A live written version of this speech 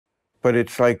But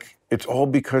it's like, it's all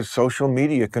because social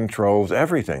media controls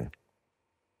everything.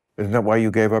 Isn't that why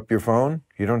you gave up your phone?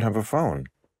 You don't have a phone.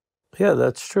 Yeah,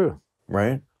 that's true.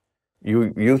 Right?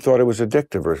 You thought it was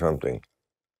addictive or something.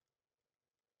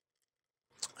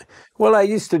 Well, I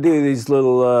used to do these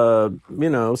little,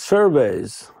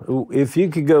 surveys. If you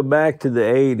could go back to the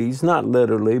 80s, not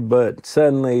literally, but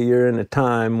suddenly you're in a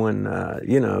time when,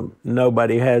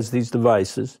 nobody has these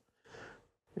devices.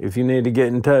 If you need to get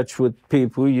in touch with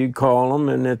people, you call them,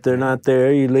 and if they're not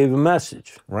there, you leave a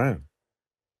message. Right.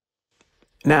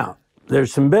 Now,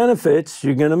 there's some benefits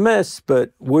you're going to miss,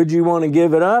 but would you want to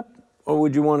give it up, or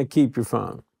would you want to keep your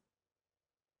phone?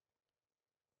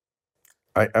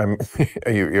 I'm.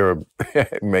 You're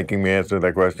making me answer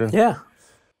that question. Yeah.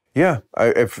 Yeah.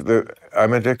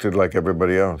 I'm addicted like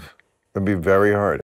everybody else. It'd be very hard.